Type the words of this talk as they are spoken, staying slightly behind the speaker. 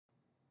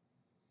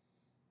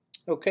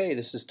Okay,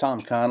 this is Tom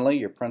Conley,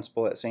 your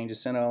principal at San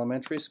Jacinto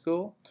Elementary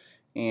School,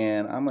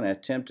 and I'm going to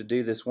attempt to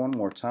do this one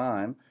more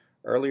time.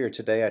 Earlier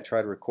today I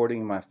tried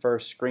recording my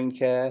first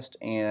screencast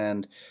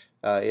and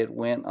it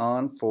went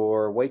on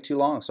for way too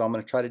long, so I'm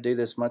going to try to do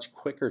this much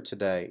quicker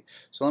today.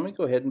 So let me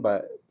go ahead and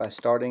by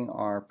starting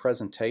our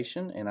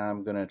presentation, and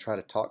I'm going to try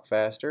to talk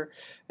faster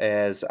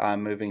as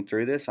I'm moving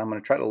through this. I'm going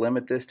to try to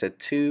limit this to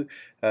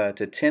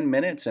 10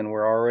 minutes, and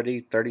we're already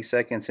 30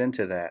 seconds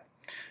into that.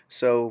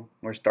 So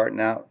we're starting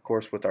out, of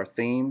course, with our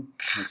theme.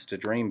 It's to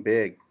dream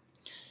big.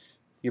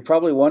 You're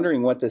probably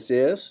wondering what this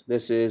is.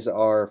 This is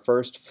our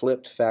first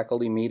flipped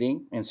faculty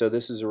meeting, and so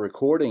this is a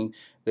recording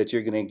that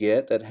you're going to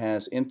get that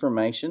has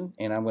information,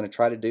 and I'm going to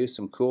try to do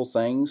some cool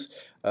things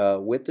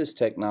with this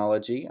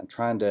technology. I'm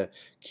trying to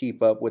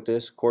keep up with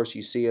this. Of course,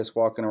 you see us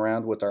walking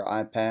around with our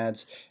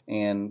iPads,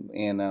 and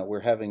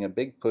we're having a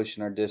big push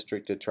in our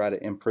district to try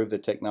to improve the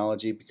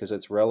technology because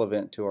it's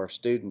relevant to our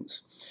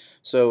students.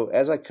 So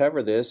as I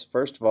cover this,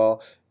 first of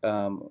all,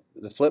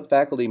 the flipped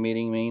faculty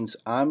meeting means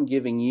I'm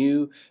giving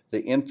you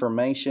the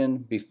information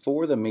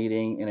before the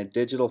meeting in a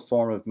digital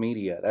form of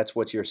media. That's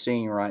what you're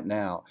seeing right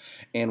now.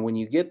 And when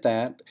you get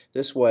that,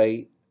 this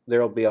way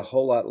there will be a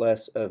whole lot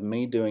less of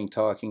me doing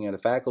talking at a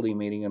faculty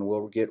meeting, and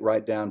we'll get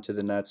right down to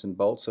the nuts and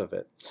bolts of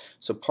it.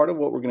 So part of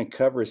what we're going to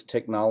cover is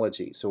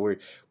technology. So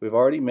we've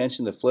already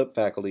mentioned the flipped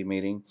faculty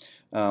meeting.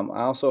 I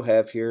also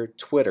have here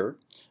Twitter.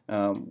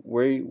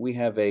 We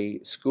have a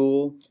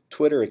school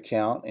Twitter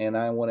account, and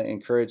I want to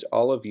encourage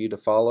all of you to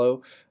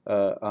follow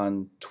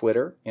on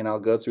Twitter, and I'll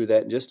go through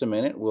that in just a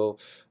minute. We'll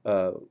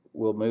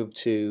move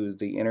to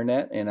the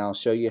internet, and I'll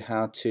show you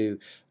how to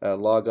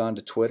log on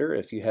to Twitter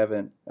if you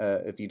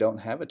don't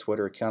have a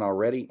Twitter account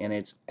already, and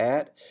it's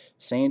at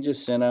San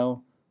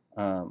Jacinto,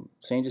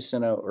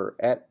 or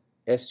at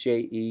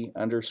SJE_rocks.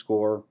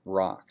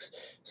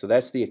 So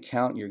that's the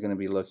account you're going to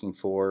be looking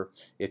for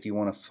if you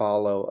want to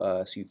follow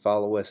us. You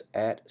follow us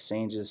at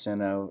San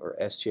Jacinto or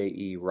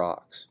SJE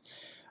rocks.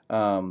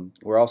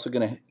 We're also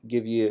going to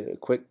give you a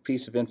quick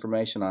piece of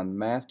information on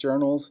math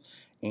journals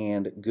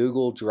and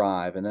Google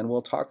Drive, and then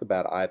we'll talk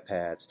about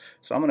iPads.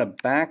 So I'm going to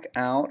back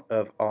out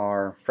of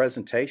our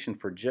presentation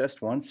for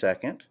just 1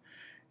 second,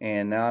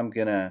 and now I'm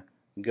going to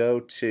go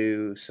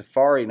to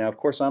Safari. Now, of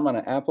course, I'm on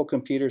an Apple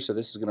computer, so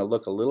this is going to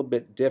look a little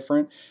bit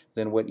different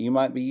than what you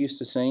might be used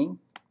to seeing.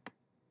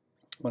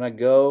 When I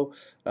go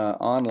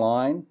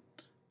online,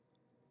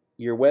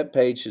 your web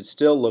page should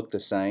still look the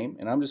same,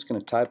 and I'm just going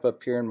to type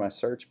up here in my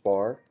search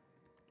bar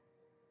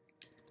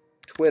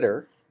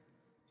Twitter.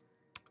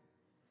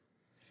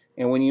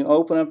 And when you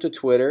open up to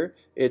Twitter,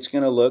 it's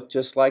going to look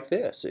just like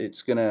this.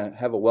 It's going to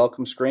have a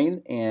welcome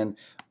screen, and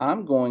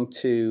I'm going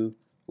to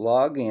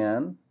log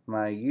in.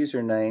 My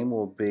username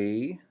will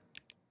be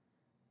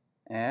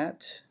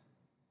at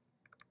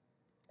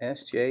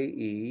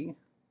SJE_rocks,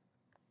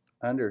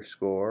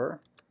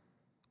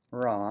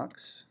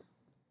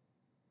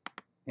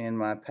 and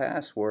my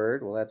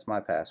password, well, that's my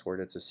password,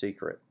 it's a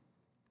secret.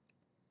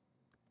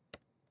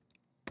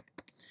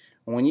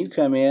 When you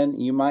come in,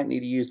 you might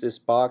need to use this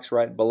box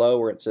right below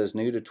where it says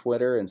new to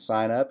Twitter and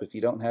sign up. If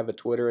you don't have a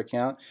Twitter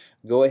account,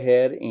 go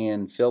ahead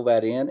and fill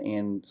that in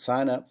and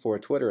sign up for a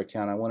Twitter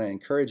account. I want to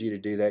encourage you to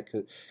do that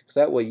because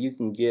that way you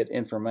can get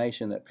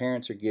information that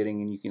parents are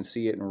getting and you can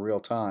see it in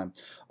real time.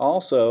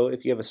 Also,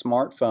 if you have a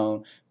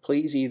smartphone,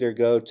 please either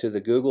go to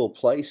the Google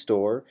Play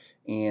Store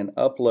and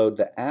upload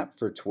the app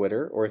for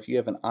Twitter, or if you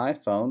have an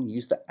iPhone,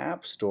 use the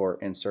App Store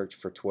and search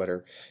for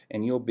Twitter,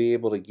 and you'll be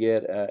able to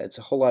get it's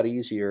a whole lot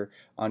easier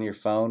on your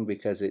phone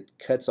because it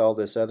cuts all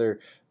this other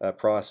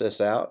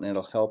process out, and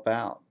it'll help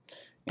out.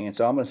 And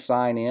so I'm going to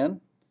sign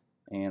in,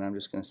 and I'm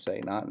just going to say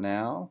not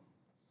now,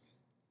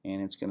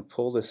 and it's going to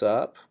pull this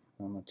up.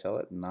 I'm going to tell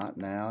it not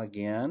now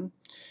again.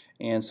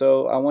 And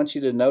so I want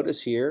you to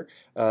notice here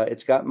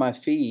it's got my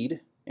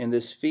feed, and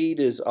this feed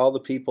is all the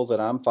people that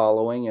I'm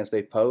following as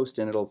they post,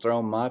 and it'll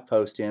throw my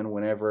post in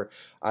whenever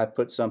I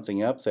put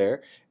something up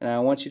there. And I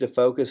want you to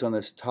focus on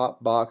this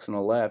top box on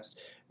the left.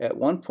 At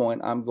one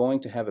point I'm going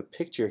to have a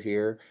picture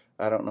here.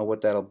 I don't know what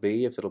that'll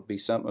be, if it'll be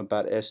something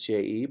about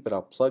SJE, but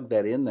I'll plug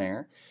that in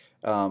there.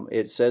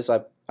 It says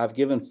I've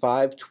given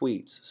 5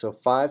 tweets, so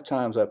 5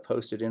 times I've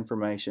posted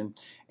information,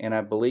 and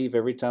I believe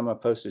every time I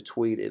post a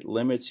tweet it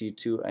limits you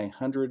to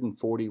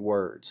 140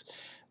 words.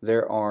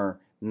 There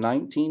are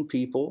 19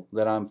 people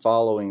that I'm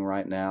following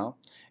right now,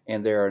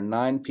 and there are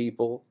 9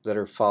 people that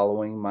are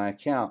following my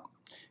account.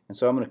 And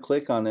so I'm going to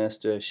click on this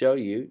to show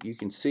you. You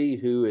can see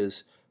who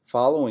is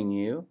following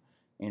you,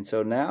 and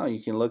so now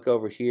you can look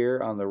over here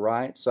on the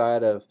right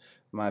side of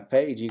my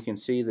page. You can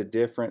see the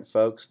different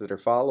folks that are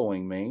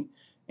following me,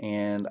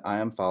 and I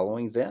am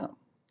following them.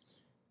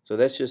 So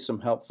that's just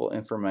some helpful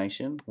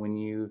information when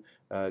you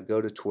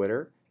go to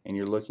Twitter and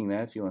you're looking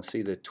at, if you want to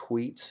see the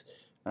tweets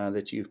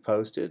that you've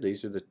posted.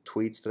 These are the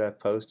tweets that I've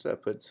posted. I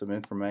put some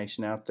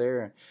information out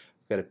there. I've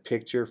got a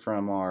picture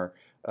from our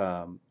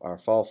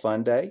Fall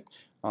Fun Day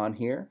on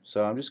here.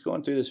 So I'm just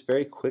going through this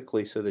very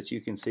quickly so that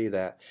you can see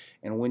that.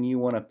 And when you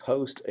want to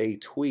post a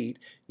tweet,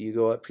 you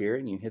go up here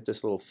and you hit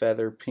this little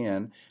feather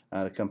pin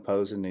to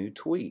compose a new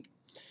tweet.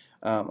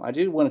 I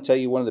did want to tell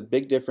you one of the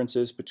big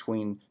differences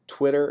between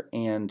Twitter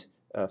and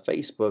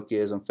Facebook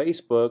is on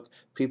Facebook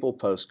people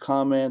post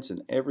comments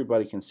and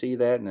everybody can see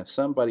that, and if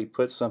somebody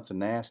puts something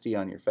nasty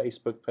on your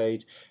Facebook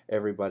page,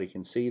 everybody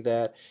can see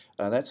that.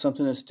 That's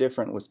something that's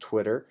different with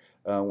Twitter.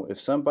 If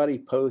somebody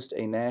posts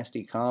a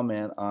nasty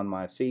comment on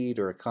my feed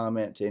or a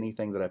comment to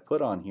anything that I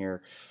put on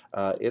here,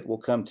 it will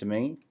come to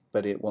me,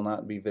 but it will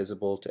not be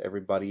visible to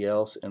everybody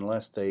else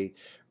unless they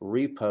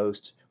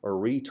repost or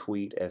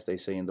retweet, as they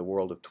say in the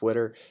world of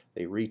Twitter.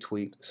 They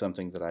retweet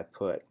something that I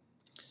put.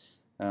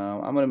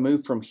 I'm going to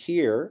move from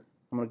here.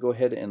 I'm going to go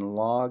ahead and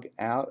log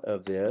out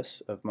of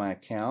my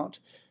account.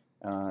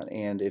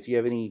 And if you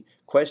have any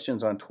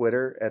questions on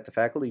Twitter at the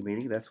faculty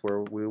meeting, that's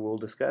where we will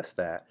discuss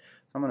that.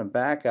 So I'm going to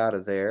back out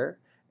of there,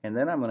 and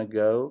then I'm going to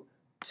go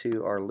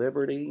to our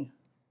Liberty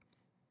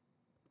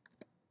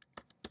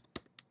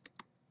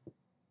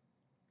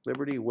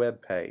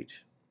web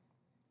page.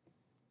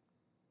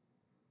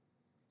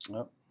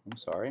 Oh, I'm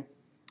sorry.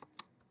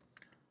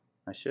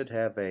 I should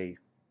have a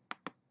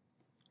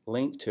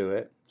link to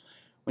it.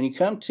 When you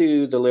come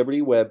to the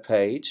Liberty web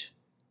page,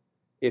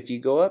 if you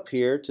go up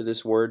here to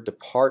this word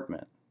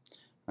department,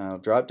 a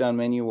drop-down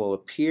menu will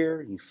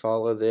appear. You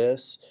follow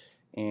this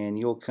and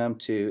you'll come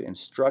to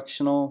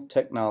instructional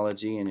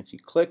technology, and if you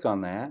click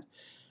on that,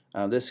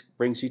 this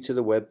brings you to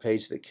the web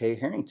page that Kay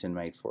Harrington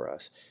made for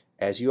us.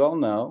 As you all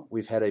know,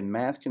 we've had a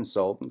math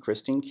consultant,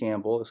 Christine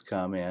Campbell, has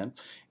come in,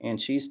 and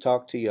she's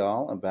talked to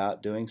y'all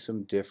about doing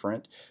some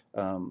different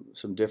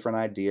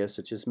ideas,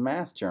 such as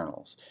math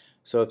journals.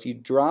 So if you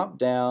drop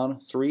down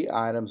 3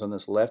 items on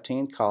this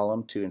left-hand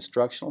column to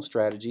instructional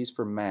strategies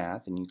for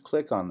math, and you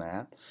click on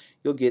that,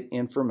 you'll get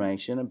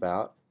information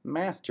about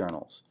math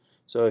journals.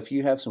 So if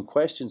you have some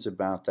questions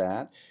about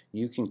that,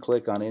 you can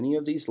click on any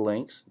of these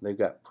links. They've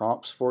got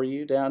prompts for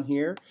you down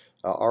here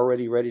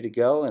already ready to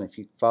go, and if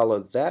you follow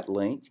that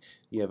link,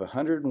 you have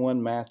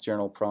 101 math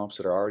journal prompts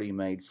that are already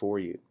made for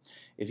you.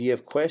 If you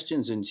have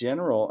questions in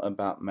general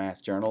about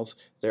math journals,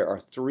 there are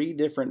 3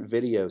 different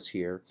videos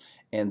here,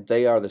 and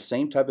they are the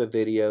same type of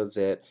video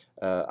that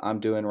I'm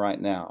doing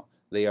right now.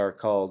 They are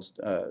called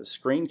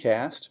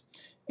screencast,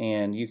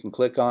 and you can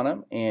click on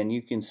them and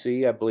you can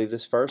see, I believe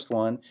this first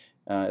one,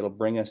 it'll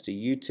bring us to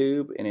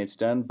YouTube, and it's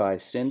done by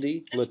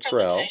Cindy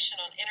Luttrell.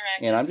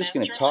 And I'm just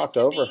going to talk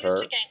over her.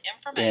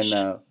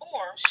 And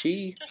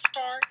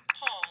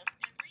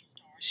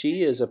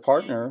she is a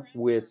partner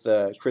with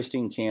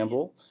Christine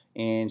Campbell,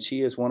 and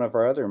she is one of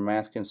our other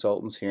math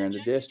consultants here in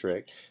the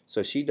district.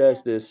 So she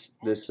does this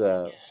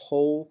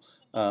whole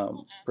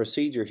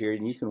procedure here,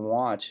 and you can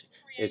watch.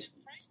 It's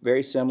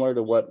very similar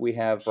to what we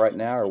have right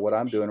now, or what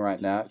I'm doing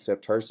right now,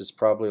 except hers is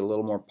probably a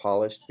little more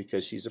polished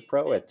because she's a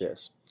pro at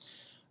this.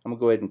 I'm going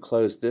to go ahead and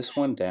close this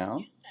one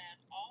down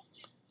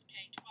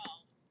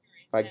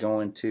by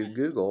going to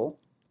Google.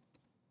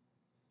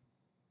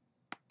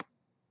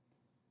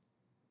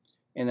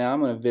 And now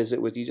I'm going to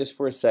visit with you just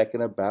for a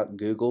second about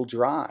Google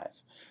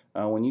Drive.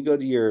 When you go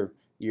to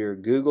your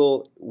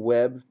Google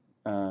web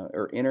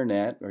or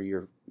internet, or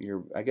your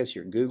I guess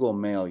your Google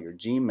Mail, your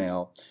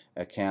Gmail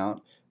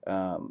account,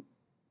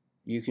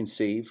 you can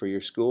see for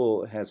your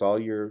school, it has all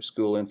your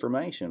school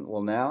information.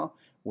 Well, now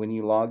when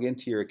you log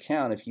into your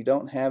account, if you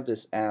don't have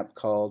this app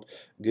called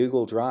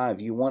Google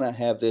Drive, you want to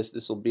have this.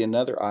 This will be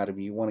another item.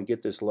 You want to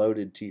get this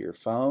loaded to your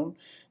phone,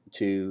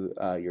 to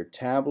your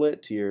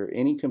tablet, to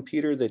any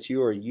computer that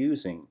you are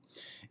using.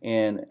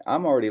 And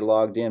I'm already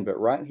logged in, but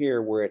right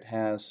here where it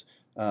has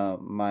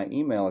my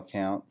email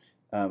account,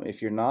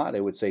 if you're not,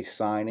 it would say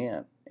sign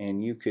in,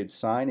 and you could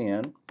sign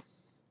in,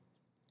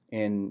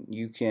 and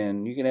you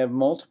can have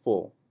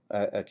multiple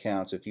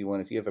accounts if you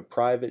want. If you have a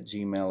private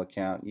Gmail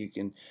account, you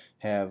can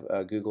have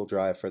Google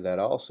Drive for that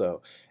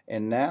also.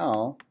 And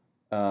now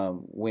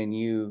when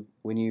you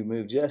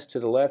move just to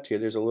the left here,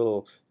 there's a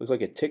little, looks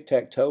like a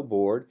tic-tac-toe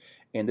board,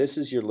 and this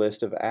is your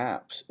list of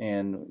apps,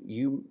 and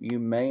you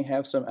may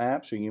have some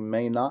apps or you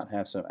may not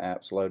have some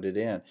apps loaded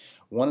in.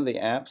 One of the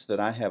apps that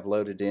I have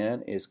loaded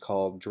in is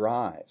called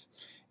Drive.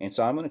 And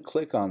so I'm going to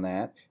click on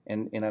that,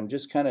 and I'm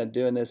just kind of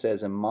doing this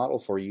as a model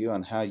for you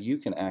on how you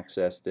can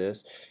access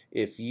this.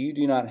 If you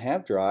do not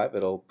have Drive,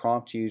 it'll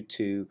prompt you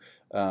to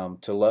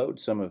load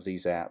some of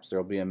these apps. There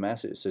will be a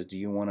message that says, do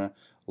you want to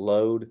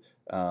load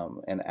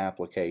an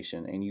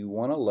application? And you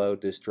want to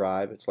load this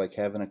Drive. It's like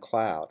having a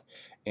cloud.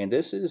 And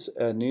this is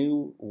a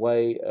new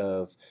way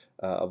of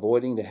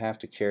avoiding to have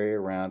to carry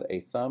around a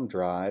thumb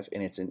drive,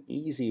 and it's an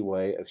easy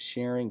way of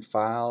sharing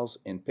files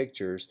and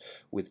pictures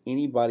with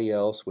anybody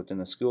else within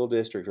the school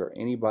district or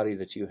anybody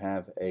that you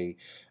have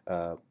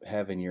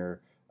in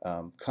your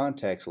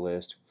contacts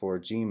list for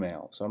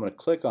Gmail. So I'm going to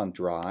click on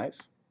Drive,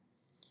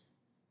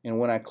 and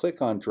when I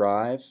click on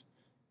Drive,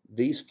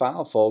 these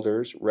file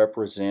folders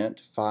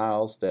represent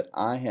files that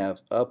I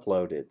have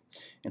uploaded.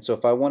 And so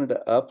if I wanted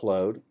to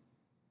upload,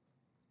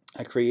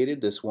 I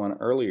created this one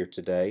earlier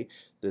today,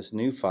 this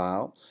new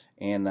file,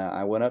 and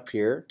I went up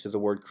here to the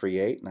word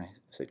create, and I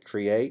said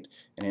create,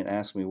 and it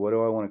asked me what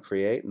do I want to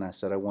create, and I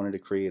said I wanted to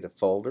create a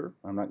folder.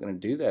 I'm not going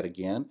to do that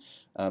again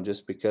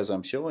just because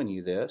I'm showing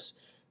you this.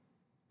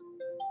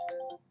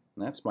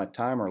 And that's my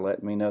timer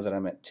letting me know that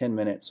I'm at 10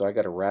 minutes, so I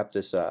got to wrap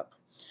this up.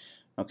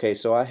 Okay,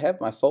 so I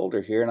have my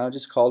folder here, and I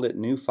just called it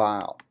New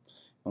File.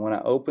 And when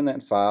I opened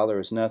that file, there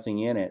was nothing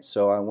in it,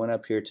 so I went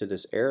up here to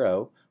this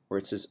arrow where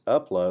it says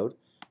Upload,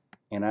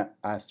 and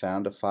I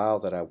found a file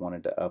that I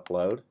wanted to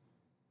upload,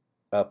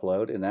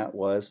 and that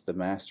was the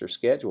master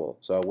schedule.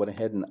 So I went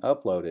ahead and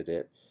uploaded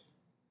it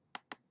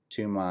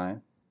to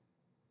my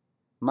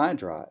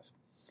drive.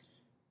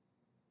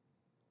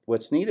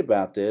 What's neat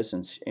about this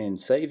and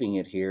saving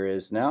it here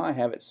is now I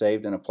have it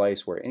saved in a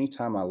place where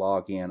anytime I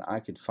log in, I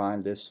could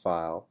find this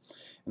file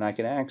and I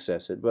can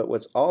access it. But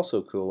what's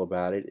also cool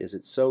about it is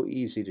it's so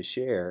easy to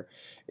share.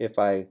 If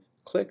I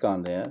click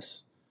on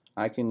this,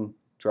 I can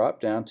drop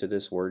down to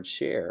this word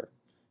share,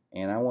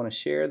 and I want to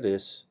share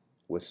this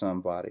with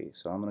somebody.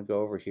 So I'm going to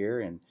go over here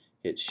and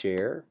hit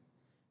share,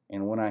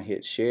 and when I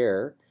hit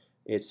share,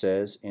 it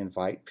says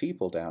invite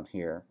people down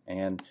here,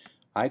 and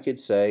I could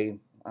say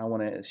I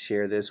want to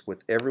share this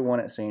with everyone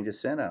at San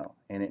Jacinto,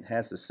 and it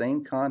has the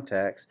same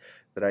contacts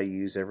that I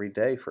use every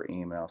day for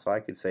email. So I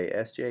could say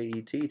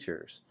SJE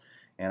teachers,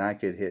 and I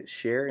could hit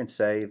share and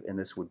save, and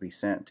this would be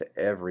sent to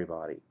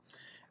everybody.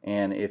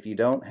 And if you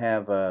don't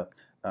have a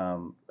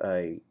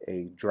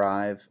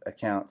Drive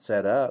account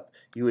set up,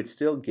 you would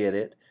still get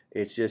it.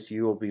 It's just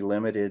you will be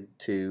limited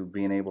to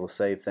being able to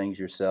save things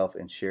yourself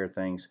and share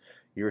things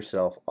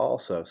yourself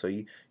also.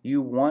 So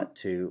you want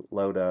to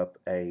load up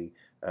a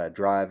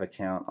Drive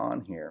account on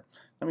here.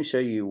 Let me show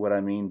you what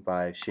I mean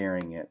by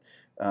sharing it.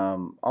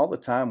 All the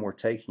time we're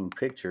taking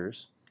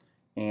pictures,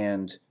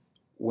 and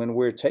when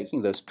we're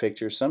taking those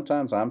pictures,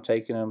 sometimes I'm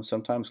taking them,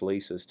 sometimes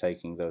Lisa's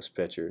taking those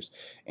pictures.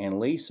 And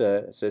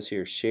Lisa, it says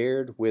here,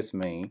 shared with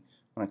me.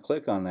 When I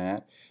click on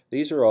that,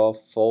 these are all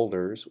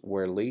folders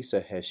where Lisa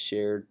has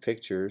shared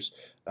pictures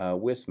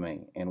with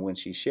me. And when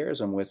she shares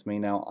them with me,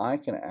 now I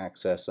can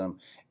access them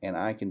and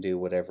I can do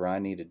whatever I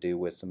need to do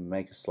with them,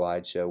 make a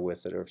slideshow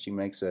with it, or if she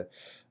makes a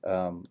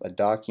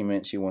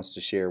document she wants to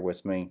share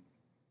with me,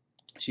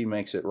 she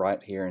makes it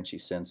right here and she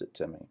sends it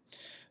to me.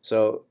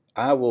 So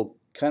I will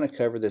kind of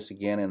cover this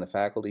again in the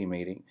faculty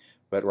meeting,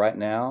 but right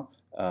now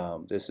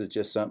this is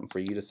just something for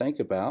you to think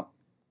about.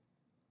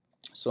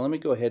 So let me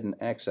go ahead and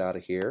X out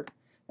of here,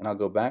 and I'll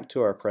go back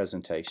to our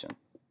presentation.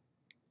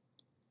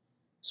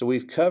 So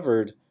we've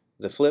covered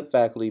the Flip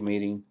Faculty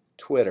Meeting,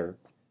 Twitter,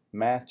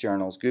 Math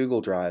Journals, Google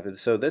Drive, and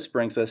so this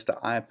brings us to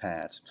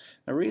iPads.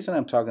 The reason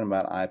I'm talking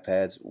about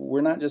iPads,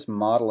 we're not just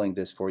modeling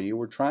this for you,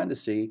 we're trying to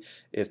see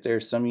if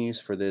there's some use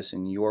for this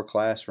in your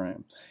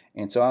classroom.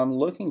 And so I'm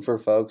looking for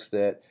folks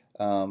that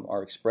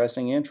are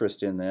expressing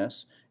interest in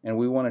this, and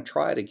we want to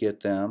try to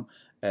get them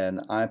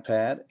an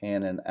iPad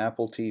and an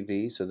Apple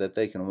TV so that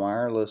they can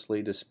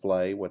wirelessly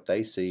display what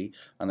they see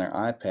on their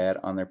iPad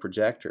on their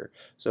projector.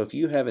 So if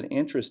you have an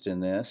interest in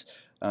this,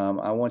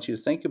 I want you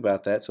to think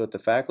about that, so at the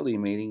faculty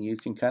meeting you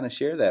can kind of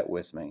share that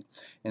with me.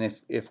 And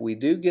if we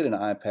do get an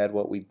iPad,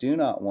 what we do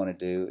not want to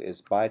do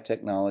is buy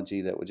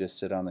technology that would just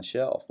sit on the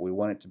shelf. We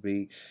want it to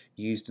be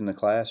used in the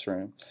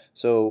classroom.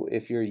 So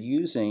if you're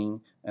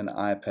using an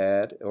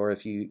iPad, or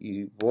if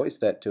you voice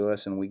that to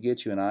us and we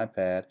get you an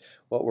iPad,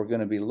 what we're going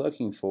to be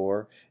looking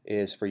for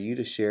is for you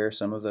to share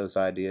some of those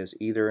ideas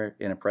either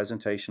in a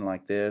presentation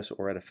like this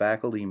or at a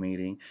faculty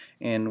meeting,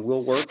 and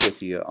we'll work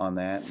with you on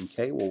that, and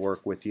Kay will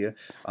work with you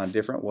on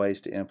different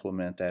ways to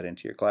implement that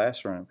into your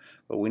classroom.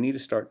 But we need to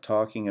start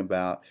talking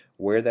about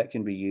where that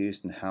can be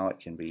used and how it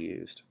can be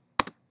used.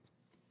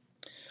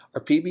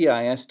 Our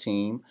PBIS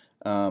team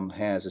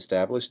has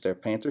established their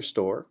Panther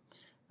store.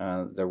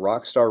 The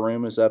Rockstar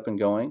Room is up and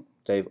going.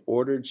 They've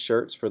ordered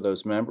shirts for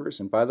those members,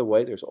 and by the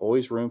way, there's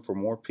always room for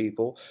more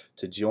people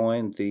to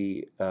join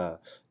the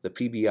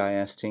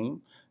PBIS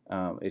team.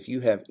 If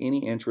you have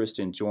any interest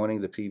in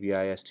joining the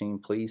PBIS team,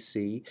 please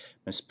see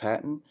Ms.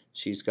 Patton.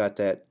 She's got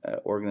that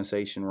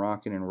organization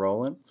rocking and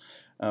rolling.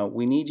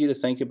 We need you to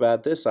think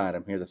about this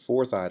item here, the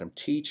fourth item,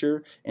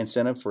 teacher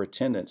incentive for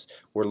attendance.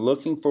 We're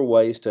looking for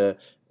ways to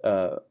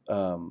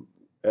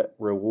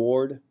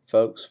reward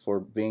folks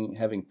for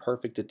having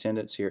perfect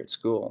attendance here at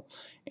school.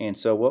 And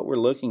so what we're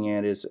looking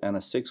at is on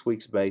a 6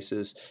 weeks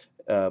basis,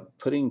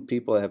 putting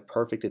people that have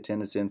perfect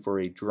attendance in for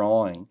a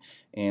drawing,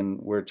 and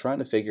we're trying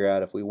to figure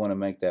out if we want to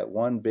make that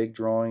one big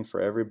drawing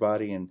for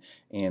everybody and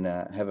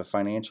have a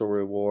financial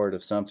reward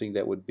of something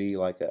that would be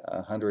like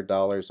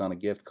 $100 on a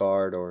gift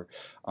card or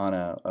on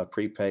a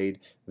prepaid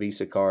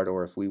Visa card,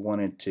 or if we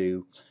wanted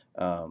to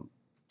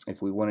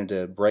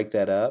break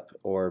that up,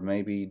 or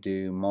maybe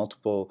do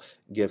multiple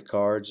gift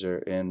cards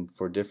and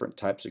for different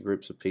types of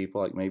groups of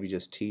people, like maybe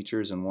just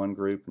teachers in one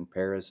group and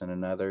paras in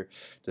another,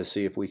 to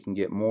see if we can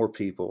get more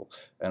people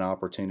an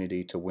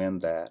opportunity to win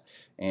that.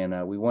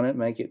 And we want to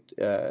make it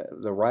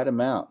the right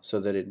amount so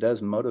that it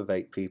does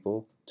motivate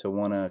people to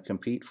want to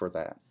compete for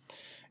that.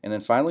 And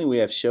then finally we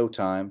have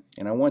Showtime,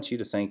 and I want you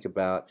to think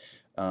about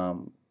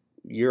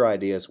your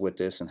ideas with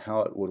this and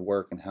how it would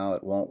work and how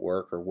it won't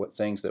work, or what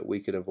things that we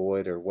could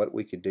avoid or what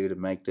we could do to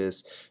make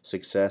this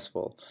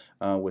successful.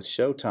 With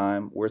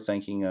Showtime, we're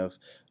thinking of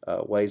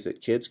ways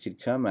that kids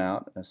could come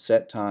out a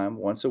set time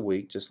once a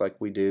week, just like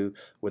we do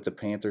with the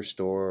Panther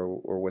Store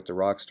or with the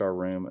Rockstar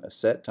Room, a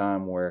set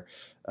time where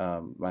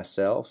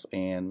myself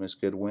and Miss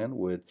Goodwin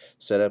would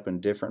set up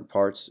in different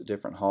parts,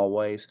 different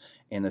hallways,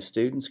 and the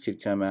students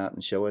could come out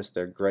and show us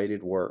their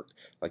graded work.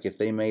 Like if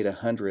they made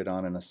 100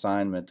 on an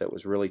assignment that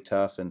was really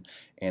tough, and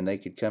they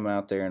could come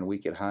out there and we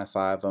could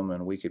high-five them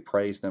and we could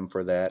praise them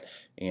for that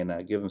and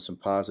give them some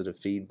positive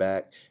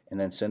feedback, and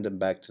then send them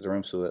back to the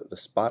room so that the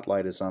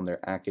spotlight is on their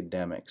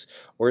academics.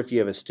 Or if you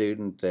have a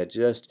student that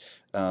just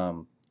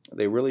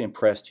they really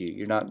impressed you,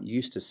 you're not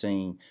used to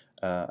seeing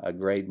a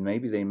grade,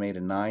 maybe they made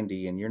a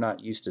 90 and you're not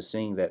used to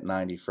seeing that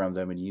 90 from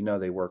them, and you know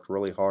they worked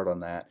really hard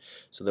on that,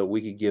 so that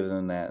we could give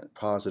them that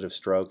positive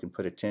stroke and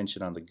put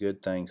attention on the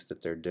good things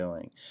that they're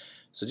doing.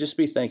 So just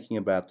be thinking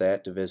about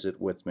that to visit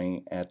with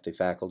me at the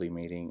faculty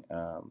meeting,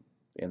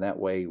 and that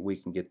way we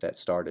can get that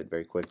started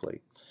very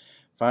quickly.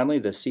 Finally,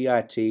 the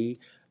CIT,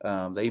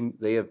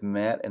 they have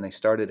met and they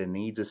started a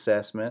needs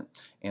assessment,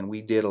 and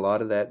we did a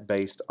lot of that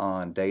based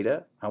on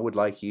data. I would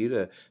like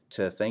you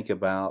to think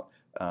about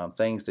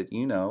things that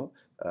you know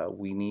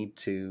we need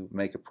to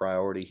make a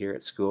priority here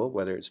at school,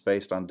 whether it's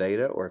based on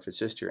data or if it's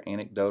just your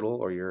anecdotal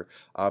or your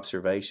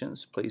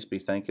observations. Please be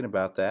thinking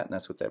about that, and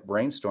that's what that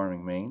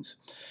brainstorming means.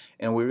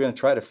 And we're going to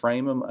try to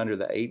frame them under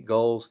the 8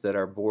 goals that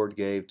our board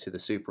gave to the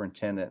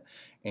superintendent,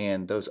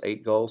 and those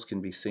 8 goals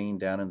can be seen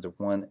down in the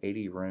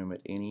 180 room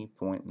at any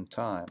point in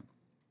time.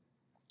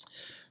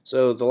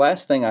 So the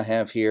last thing I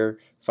have here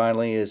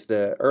finally is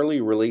the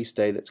early release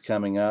day that's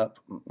coming up.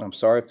 I'm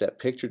sorry if that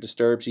picture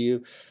disturbs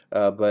you,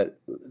 but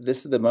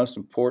this is the most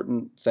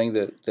important thing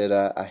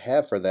that I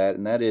have for that,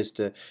 and that is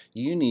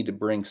you need to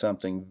bring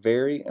something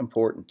very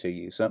important to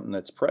you, something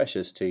that's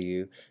precious to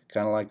you,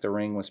 kind of like the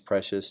ring was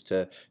precious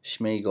to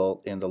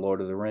Schmeagol in The Lord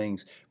of the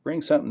Rings.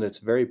 Bring something that's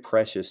very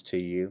precious to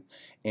you,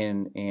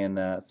 and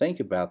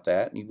think about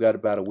that. You've got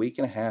about a week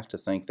and a half to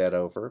think that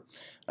over.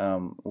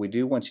 We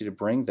do want you to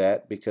bring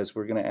that because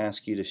we're going to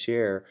ask you to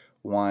share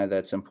why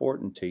that's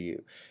important to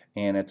you.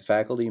 And at the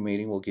faculty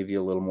meeting, we'll give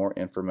you a little more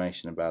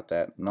information about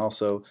that. And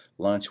also,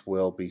 lunch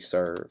will be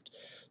served.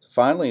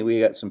 Finally, we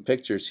got some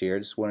pictures here.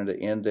 Just wanted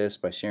to end this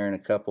by sharing a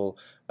couple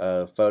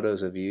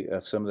photos of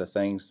some of the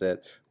things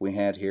that we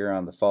had here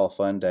on the Fall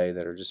Fun Day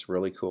that are just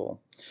really cool.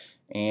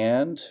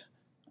 And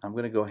I'm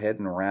going to go ahead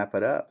and wrap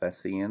it up.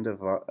 That's the end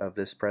of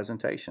this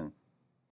presentation.